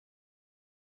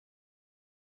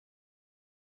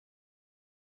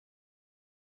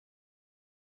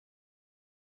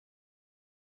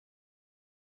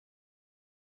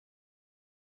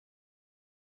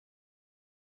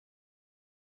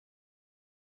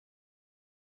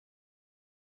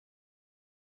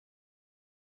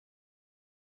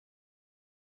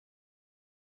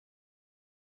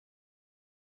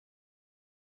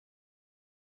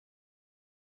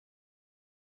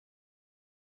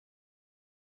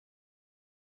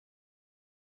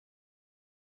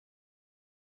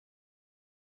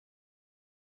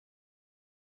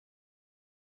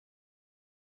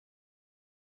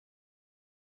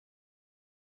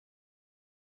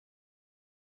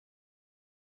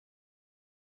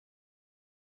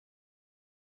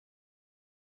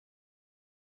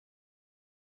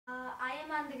I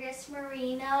am Andres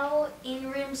Marino in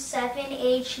room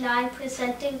 7H9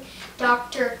 presenting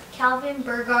Dr. Calvin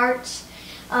Burgart,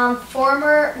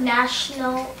 former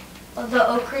national of the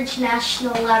Oakridge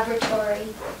National Laboratory.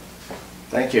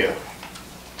 Thank you.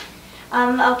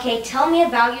 Okay, tell me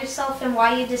about yourself and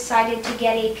why you decided to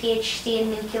get a Ph.D. in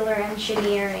nuclear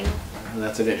engineering.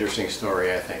 That's an interesting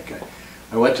story, I think.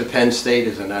 I went to Penn State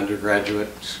as an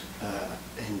undergraduate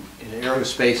in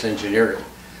aerospace engineering.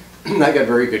 I got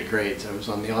very good grades. I was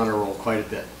on the honor roll quite a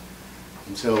bit.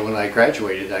 And so when I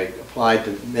graduated, I applied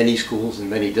to many schools and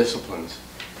many disciplines.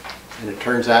 And it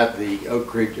turns out the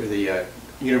Oakridge, or the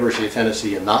University of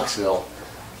Tennessee in Knoxville,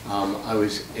 I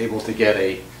was able to get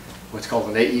what's called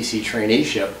an AEC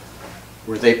traineeship,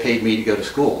 where they paid me to go to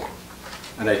school.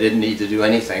 And I didn't need to do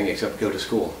anything except go to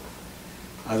school.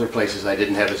 Other places I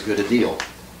didn't have as good a deal.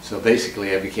 So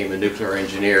basically I became a nuclear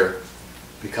engineer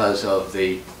because of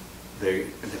the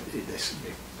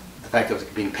fact that I was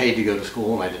being paid to go to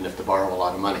school and I didn't have to borrow a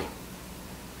lot of money.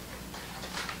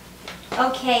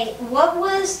 Okay, what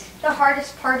was the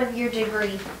hardest part of your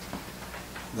degree?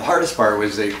 The hardest part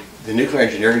was the nuclear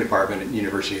engineering department at the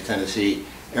University of Tennessee.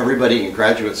 Everybody in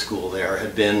graduate school there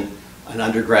had been an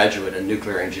undergraduate in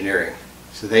nuclear engineering.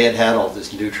 So they had had all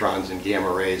this neutrons and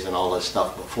gamma rays and all this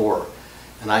stuff before,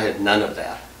 and I had none of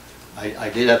that.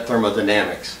 I did have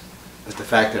thermodynamics, but the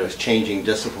fact that I was changing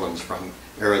disciplines from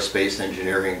aerospace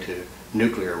engineering to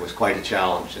nuclear was quite a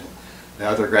challenge, and the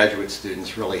other graduate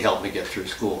students really helped me get through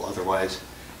school. Otherwise,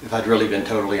 if I'd really been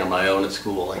totally on my own at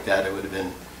school like that, it would have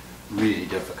been really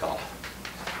difficult.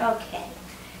 Okay.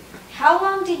 How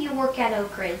long did you work at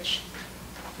Oakridge?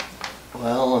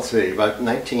 Well, let's see, about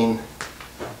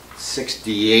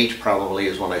 1968 probably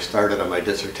is when I started on my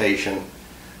dissertation,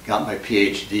 got my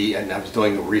Ph.D., and I was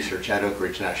doing the research at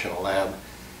Oakridge National Lab.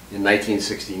 In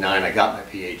 1969 I got my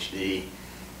Ph.D.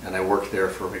 and I worked there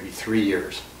for maybe 3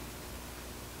 years.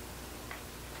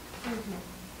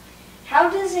 How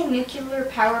does a nuclear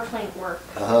power plant work?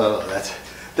 Oh,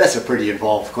 that's a pretty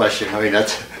involved question. I mean,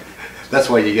 that's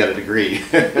why you get a degree.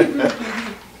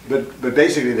 But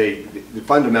basically the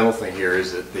fundamental thing here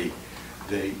is that the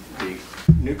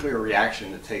nuclear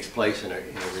reaction that takes place in a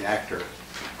reactor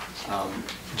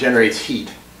generates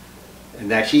heat,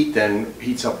 and that heat then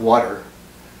heats up water,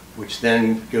 which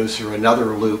then goes through another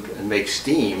loop and makes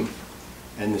steam,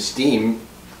 and the steam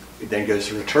then goes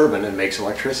through a turbine and makes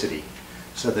electricity.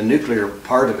 So the nuclear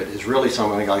part of it is really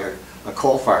something like a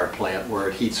coal-fired plant where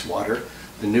it heats water.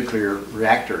 The nuclear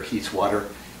reactor heats water,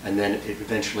 and then it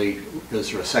eventually goes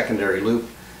through a secondary loop,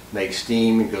 makes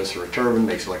steam, and goes through a turbine,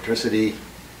 makes electricity,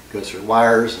 goes through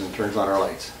wires, and turns on our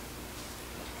lights.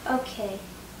 Okay.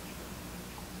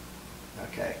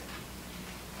 Okay.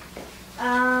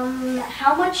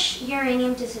 How much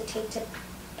uranium does it take to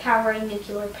power a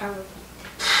nuclear power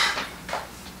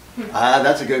plant?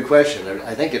 That's a good question.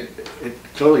 I think it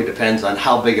clearly depends on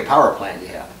how big a power plant you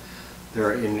have.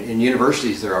 In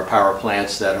universities there are power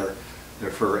plants they're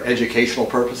for educational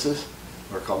purposes.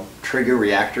 They're called trigger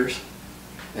reactors,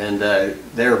 and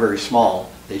they're very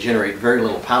small. They generate very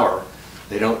little power.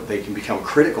 They can become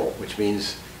critical, which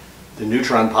means the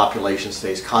neutron population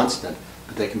stays constant,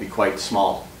 but they can be quite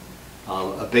small.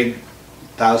 A big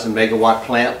 1,000 megawatt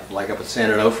plant like up at San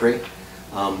Onofre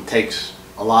takes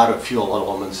a lot of fuel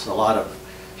elements, a lot of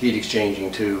heat exchanging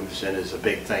tubes, and is a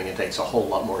big thing. It takes a whole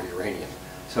lot more uranium.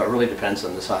 So it really depends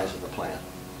on the size of the plant.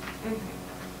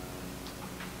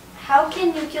 How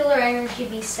can nuclear energy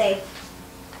be safe?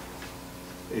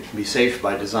 It can be safe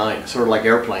by design, sort of like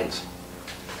airplanes.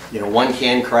 You know, one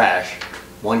can crash,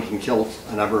 one can kill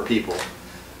a number of people.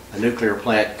 A nuclear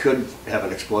plant could have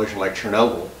an explosion like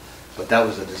Chernobyl, but that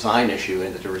was a design issue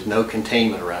in that there was no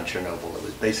containment around Chernobyl. It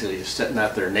was basically just sitting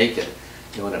out there naked.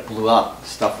 And when it blew up,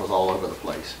 stuff was all over the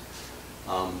place.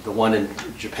 The one in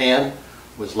Japan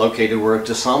was located where a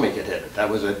tsunami could hit it. That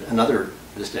was another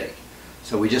mistake.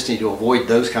 So we just need to avoid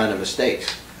those kind of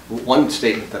mistakes. One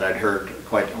statement that I'd heard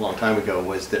quite a long time ago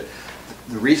was that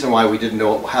the reason why we didn't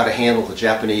know how to handle the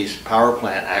Japanese power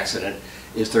plant accident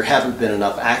is there haven't been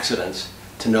enough accidents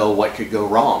to know what could go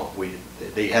wrong.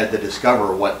 They had to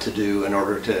discover what to do in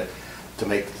order to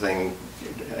make the thing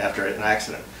after an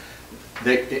accident.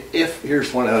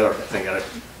 Here's one other thing,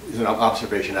 is an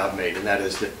observation I've made, and that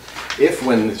is that if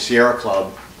when the Sierra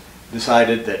Club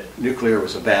decided that nuclear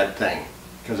was a bad thing,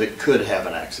 because it could have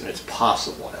an accident, it's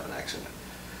possible to have an accident,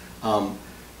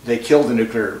 they killed the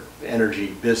nuclear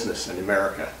energy business in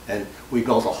America, and we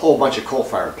built a whole bunch of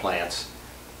coal-fired plants.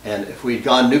 And if we'd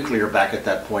gone nuclear back at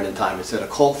that point in time instead of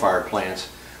coal-fired plants,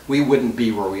 we wouldn't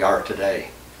be where we are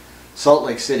today. Salt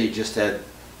Lake City just had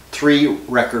 3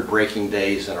 record-breaking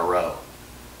days in a row.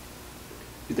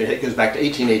 it goes back to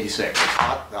 1886,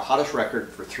 the hottest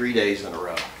record for 3 days in a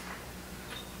row.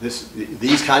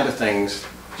 These kind of things,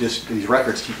 just these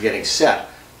records keep getting set.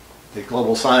 The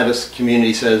global scientist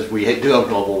community says we do have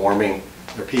global warming.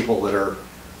 There are people that are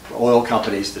oil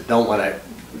companies that don't want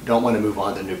to move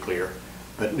on to nuclear.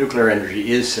 But nuclear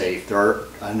energy is safe. There are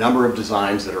a number of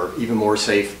designs that are even more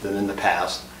safe than in the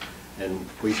past, and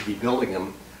we should be building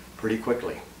them pretty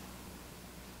quickly.